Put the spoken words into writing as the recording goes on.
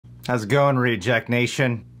How's it going, Reject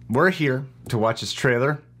Nation? We're here to watch this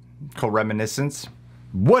trailer called Reminiscence.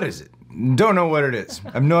 What is it? Don't know what it is.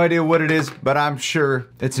 I have no idea what it is, but I'm sure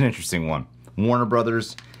it's an interesting one. Warner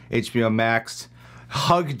Brothers, HBO Max,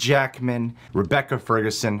 Hugh Jackman, Rebecca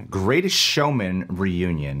Ferguson, Greatest Showman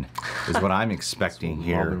reunion is what I'm expecting what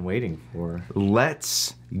here. I've been waiting for.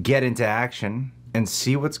 Let's get into action and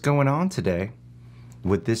see what's going on today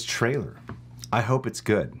with this trailer. I hope it's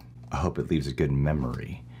good. I hope it leaves a good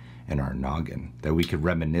memory in our noggin that we could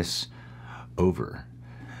reminisce over.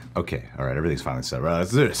 Okay, all right, everything's finally set. Right,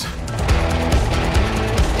 let's do this.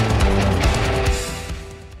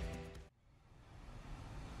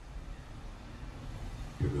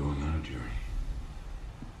 You're going on a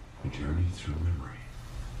journey through memory.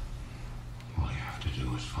 All you have to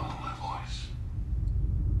do is follow my voice.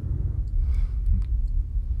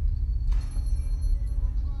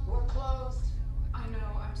 We're closed. I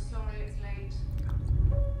know, I'm sorry it's late.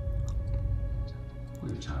 We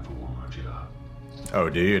have time for one more job. Oh,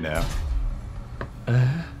 do you now?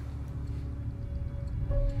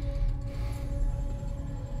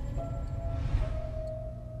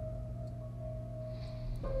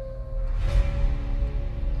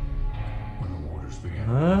 When the waters began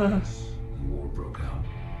to rise, and war broke out,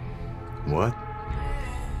 What?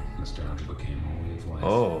 nostalgia became a way of life.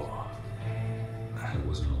 Oh. There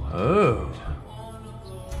wasn't a lot Oh. to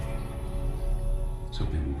do. So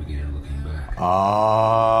people began looking back.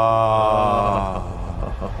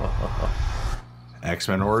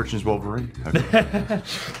 X-Men Origins Wolverine. Okay.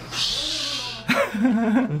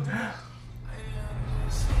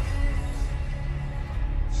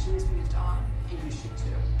 She's moved on. You should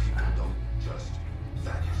tell people don't just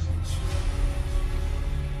vanish.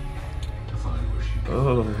 To find where she goes,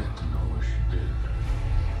 Oh. to know where she did.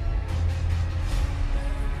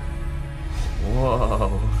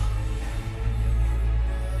 Whoa.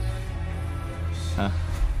 Huh?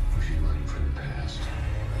 Was she running from the past?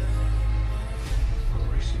 Or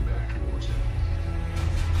racing back towards it?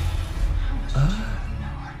 How much did you love me,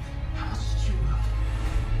 Noah? How much did you love me?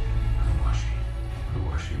 Who was she? Who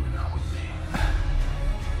was she when not with me?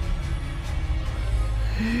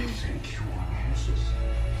 Thank you, answers.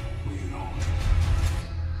 Will you know?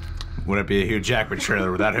 Wouldn't it be a Hugh Jackman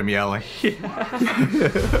trailer without him yelling?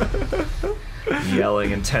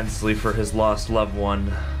 Yelling intensely for his lost loved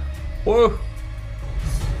one. Whoa.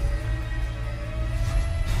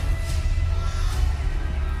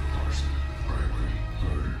 Arson, bribery,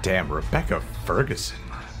 murder. Damn, Rebecca Ferguson.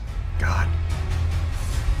 God.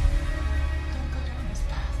 Don't go down this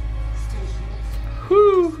path. Stay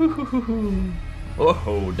here.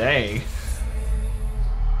 Oh, dang.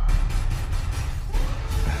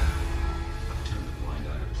 Turn the blind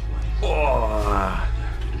eye to play. Oh. You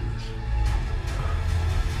have to do this.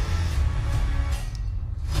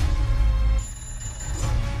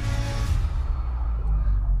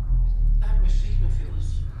 That machine of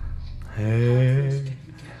yours. Hey. First, can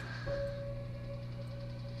you get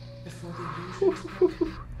before the illusion is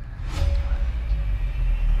broken?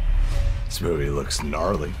 This movie looks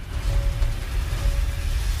gnarly.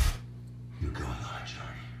 You're going on a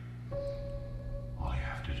journey. All you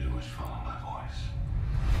have to do is follow my voice.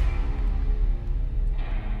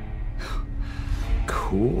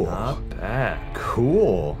 Cool. Not bad.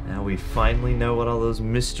 Cool. Now we finally know what all those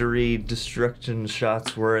mystery destruction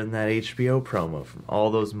shots were in that HBO promo from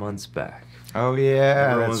all those months back. Oh yeah,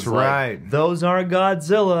 Everyone that's was like, right. those aren't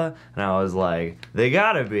Godzilla. And I was like, they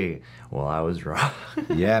gotta be. Well, I was wrong.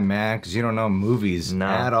 Yeah, man, because you don't know movies No.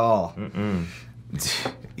 at all. Mm-mm.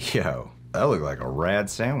 Yo, that looked like a rad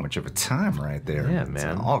sandwich of a time right there. Yeah, It's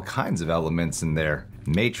man. all kinds of elements in there.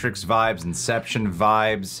 Matrix vibes, Inception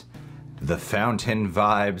vibes, The Fountain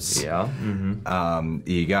vibes. Yeah. Mm-hmm.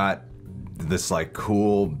 You got this like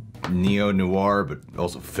cool neo-noir, but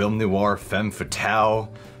also film noir, femme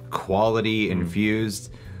fatale quality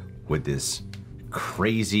infused with this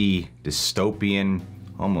crazy dystopian,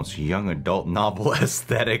 almost young adult novel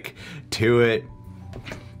aesthetic to it.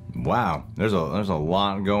 Wow, there's a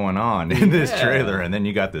lot going on in this Yeah. trailer, and then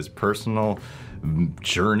you got this personal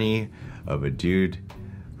journey of a dude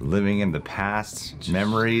living in the past,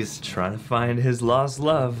 memories. Trying to find his lost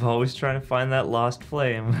love. Always trying to find that lost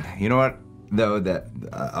flame. You know what? Though that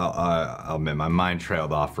I'll admit my mind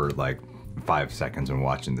trailed off for like 5 seconds when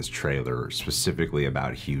watching this trailer, specifically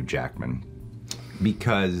about Hugh Jackman,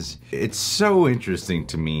 because it's so interesting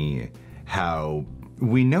to me how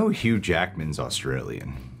we know Hugh Jackman's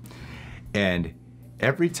Australian, and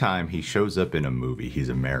every time he shows up in a movie, he's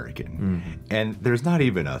American, and there's not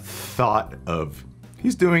even a thought of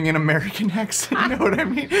he's doing an American accent, you know what I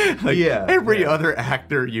mean? Like, Yeah, every other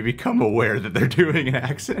actor, you become aware that they're doing an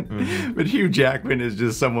accent. But Hugh Jackman is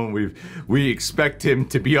just someone we expect him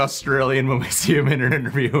to be Australian when we see him in an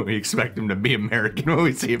interview, and we expect him to be American when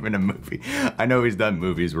we see him in a movie. I know he's done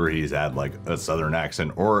movies where he's had like a Southern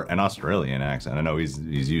accent or an Australian accent. I know he's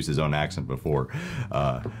used his own accent before.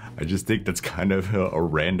 I just think that's kind of a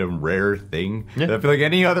random, rare thing. Yeah. I feel like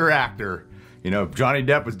any other actor, you know, Johnny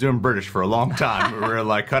Depp was doing British for a long time. We were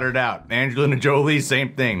like, cut it out. Angelina Jolie,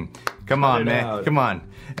 same thing. Come on, man. Come on.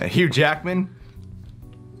 Hugh Jackman,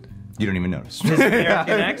 you don't even notice. His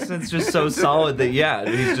American accent's just so solid that, yeah,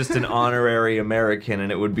 he's just an honorary American,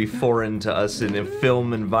 and it would be foreign to us in a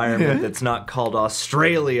film environment that's not called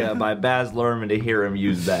Australia by Baz Luhrmann to hear him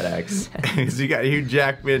use that accent. So you got Hugh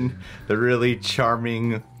Jackman, the really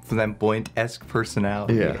charming, flamboyant-esque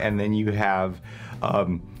personality, and then you have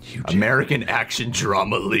American action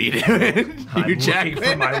drama lead. Hugh Jackman. Looking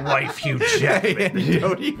for my wife, Hugh Jackman. You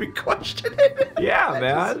don't even question it. Yeah,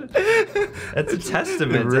 man. That's a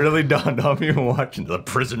testament. It really dawned on me when watching The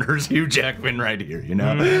Prisoners, Hugh Jackman right here, you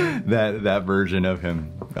know? That version of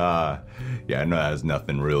him. Yeah, I know that has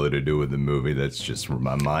nothing really to do with the movie. That's just where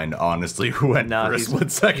my mind honestly went for a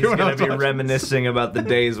split second. He's going to be reminiscing about the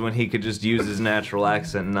days when he could just use his natural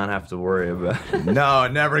accent and not have to worry about it. No,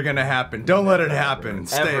 never gonna happen. Don't let it happen.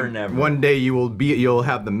 Never. One day you'll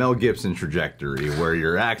have the Mel Gibson trajectory where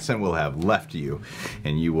your accent will have left you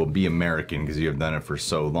and you will be American because you have done it for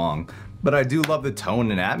so long. But I do love the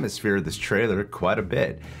tone and atmosphere of this trailer quite a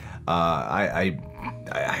bit.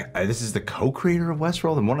 This is the co-creator of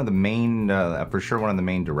WestWorld and one of the main, for sure one of the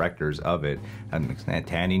main directors of it.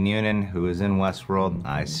 Tandy Noonan, who is in WestWorld,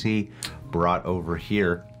 I see, brought over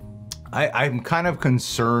here. I'm kind of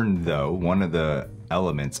concerned though, one of the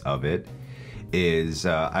elements of it is,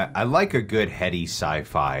 I like a good heady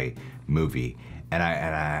sci-fi movie, and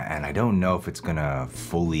I don't know if it's gonna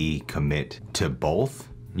fully commit to both.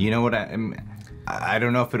 You know what I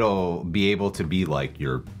don't know if it'll be able to be like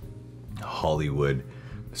your Hollywood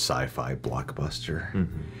sci-fi blockbuster,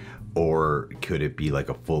 or could it be like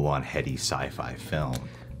a full-on heady sci-fi film?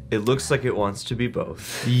 It looks like it wants to be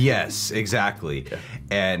both. Yes, exactly. Yeah.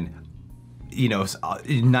 And you know,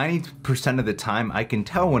 90% of the time I can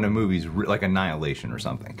tell when a movie's like Annihilation or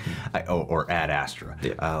something, or Ad Astra.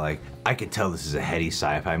 Yeah. Like I could tell this is a heady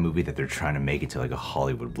sci-fi movie that they're trying to make it to like a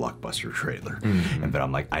Hollywood blockbuster trailer. But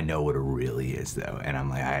I'm like, I know what it really is though, and I'm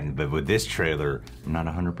like, but with this trailer, I'm not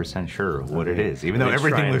 100% sure what it is, even though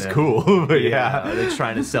everything looks cool. But yeah, are they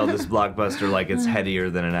trying to sell this blockbuster like it's headier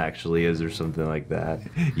than it actually is, or something like that?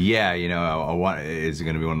 Yeah, you know, is it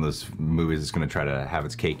going to be one of those movies that's going to try to have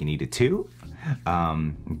its cake and eat it too?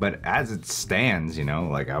 But as it stands, you know,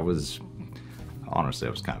 like honestly,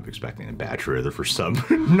 I was kind of expecting a bad trailer for some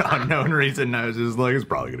unknown reason. I was just like, it's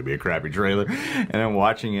probably going to be a crappy trailer. And then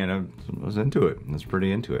watching it, I was into it. I was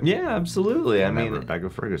pretty into it. Yeah, absolutely. I mean,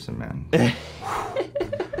 Rebecca Ferguson, man.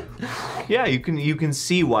 Yeah, you can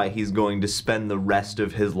see why he's going to spend the rest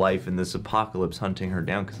of his life in this apocalypse hunting her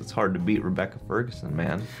down, because it's hard to beat Rebecca Ferguson,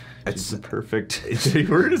 man. It's perfect. Your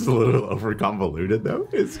word is a little over convoluted, though.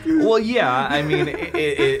 Well, yeah, I mean,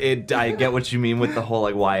 I get what you mean with the whole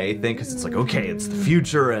like YA thing, because it's like, okay, it's the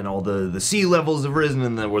future, and all the sea levels have risen,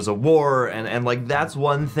 and there was a war, and like that's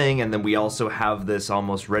one thing, and then we also have this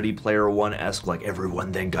almost Ready Player One-esque, like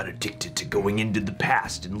everyone then got addicted to going into the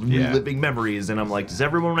past and reliving memories, and I'm like, does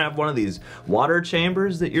everyone have one of these water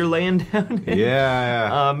chambers that you're laying down in?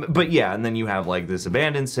 Yeah. But yeah, and then you have like this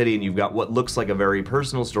abandoned city, and you've got what looks like a very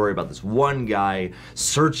personal story about this one guy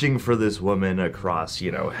searching for this woman across,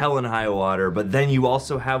 you know, hell and high water. But then you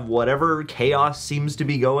also have whatever chaos seems to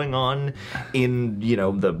be going on in, you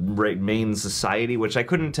know, the main society, which I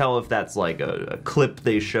couldn't tell if that's like a clip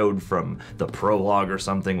they showed from the prologue or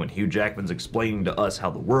something when Hugh Jackman's explaining to us how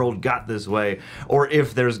the world got this way, or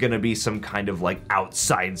if there's gonna be some kind of like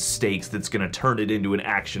outside stakes that's gonna turn it into an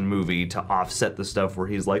action movie to offset the stuff where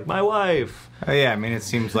he's like, my wife. Oh yeah, I mean, it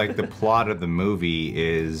seems like the plot of the movie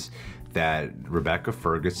is that Rebecca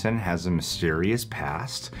Ferguson has a mysterious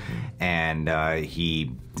past, and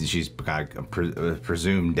she's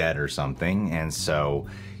presumed dead or something, and so,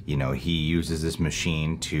 you know, he uses this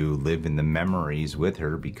machine to live in the memories with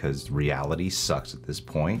her because reality sucks at this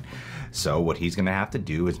point. So what he's gonna have to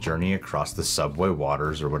do is journey across the subway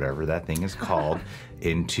waters, or whatever that thing is called,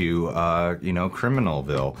 into you know,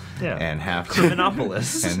 Criminalville, and have to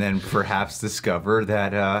Criminalopolis, and then perhaps discover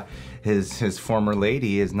that his former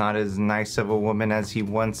lady is not as nice of a woman as he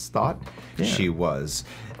once thought she was.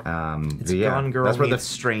 It's Gone Girl meets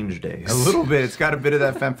Strange Days. A little bit. It's got a bit of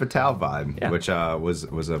that femme fatale vibe, which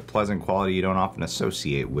was a pleasant quality you don't often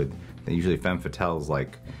associate with Usually femme fatale is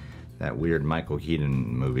like that weird Michael Keaton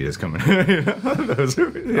movie that's coming. You know, those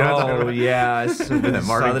movies, you know what I'm talking Oh about? yeah, That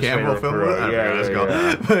Martin Campbell film.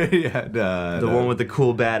 But yeah, the one with the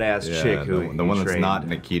cool badass chick who the one that's trained. not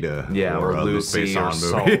Nikita. or Lucy Face or On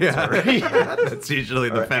Salt. movie. Yeah. That's usually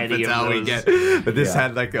the Or femme any of fatale we those. get. But this Yeah.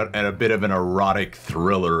 had like a bit of an erotic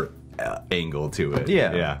thriller angle to it.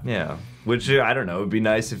 Yeah. Which I don't know. It'd be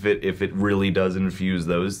nice if it really does infuse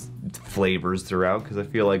those flavors throughout, because I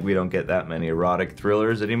feel like we don't get that many erotic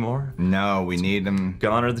thrillers anymore. No, we need them.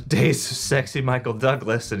 Gone are the days of sexy Michael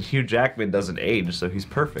Douglas, and Hugh Jackman doesn't age, so he's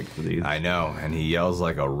perfect for these. I know, and he yells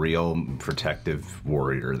like a real protective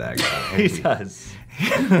warrior. That guy. He does.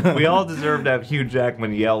 We all deserve to have Hugh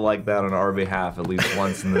Jackman yell like that on our behalf at least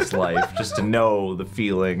once in this life, just to know the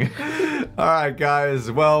feeling. All right, guys.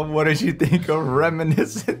 Well, what did you think of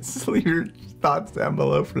Reminiscence? Leave your thoughts down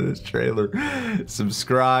below for this trailer.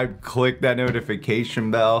 Subscribe, click that notification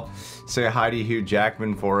bell, say hi to Hugh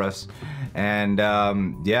Jackman for us, and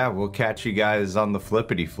yeah, we'll catch you guys on the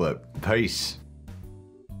flippity flip. Peace.